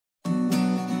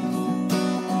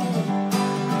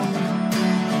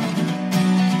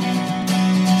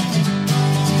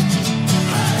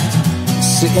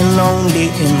Sitting lonely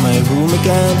in my room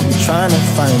again, trying to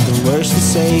find the words to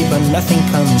say, but nothing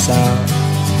comes out.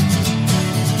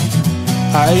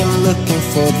 I am looking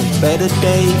for the better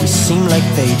days, seem like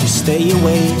they just stay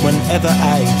away whenever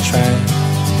I try.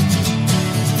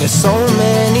 There's so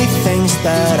many things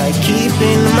that I keep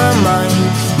in my mind.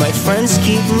 My friends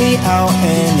keep me out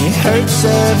and it hurts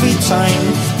every time.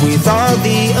 With all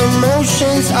the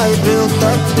emotions I built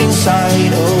up inside,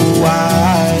 oh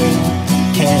why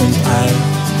can't I?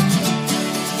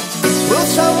 Will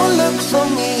someone look for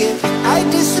me if I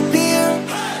disappear?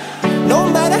 No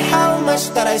matter how much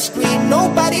that I scream,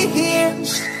 nobody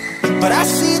hears. But I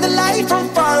see the light from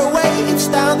far away, it's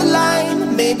down the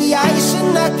line. Maybe I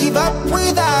should not give up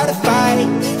without a fight,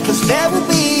 'cause there will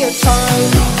be a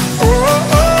time. Oh,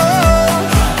 oh,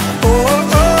 oh,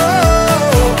 oh,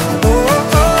 oh,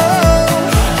 oh, oh.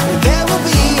 There will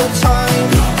be a time.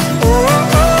 Oh,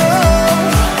 oh,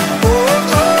 oh,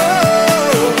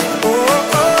 oh, oh,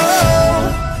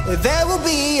 oh. There will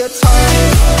be a time.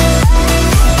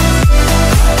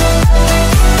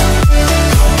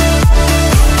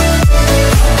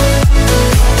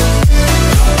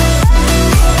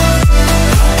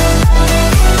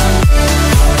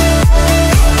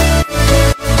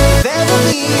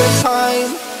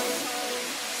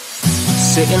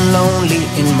 Sitting lonely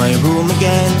in my room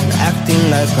again, acting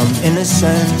like I'm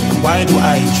innocent. Why do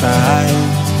I try?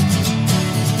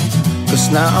 'Cause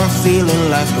now I'm feeling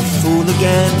like a fool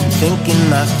again, thinking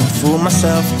I can fool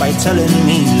myself by telling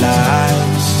me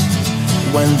lies.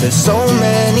 When there's so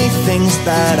many things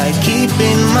that I keep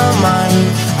in my mind,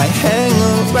 I hang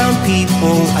around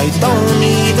people I don't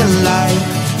even like.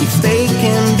 If they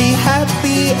can be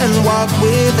happy and walk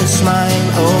with a smile,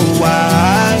 oh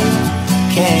why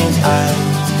can't I?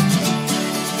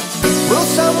 Will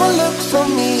someone look for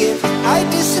me if I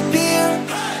disappear?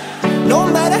 No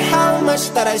matter how much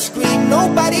that I scream,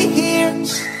 nobody hears.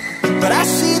 But I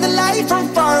see the light from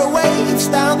far away, it's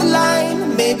down the line.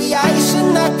 Maybe I should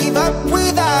not give up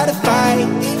without a fight,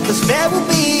 'cause there will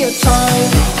be a time.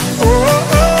 Oh,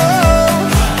 oh, oh,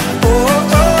 oh,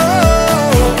 oh,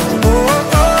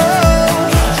 oh, oh.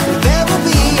 There will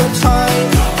be a time.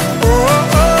 Oh,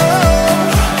 oh,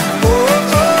 oh,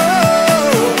 oh,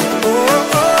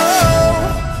 oh,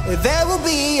 oh. There will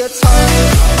be a time.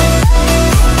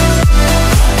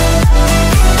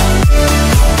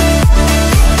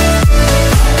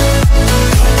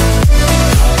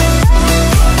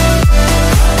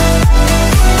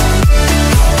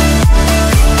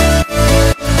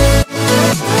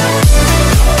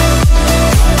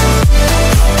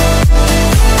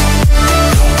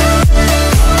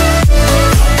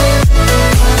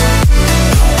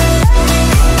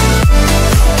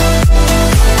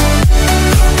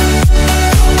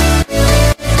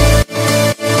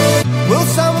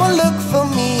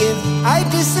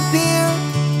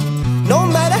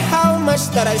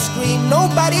 That I scream,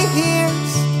 nobody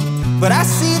hears. But I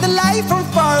see the light from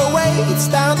far away, it's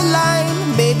down the line.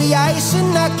 Maybe I should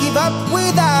not give up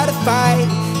without a fight,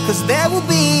 'cause there will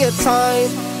be a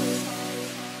time.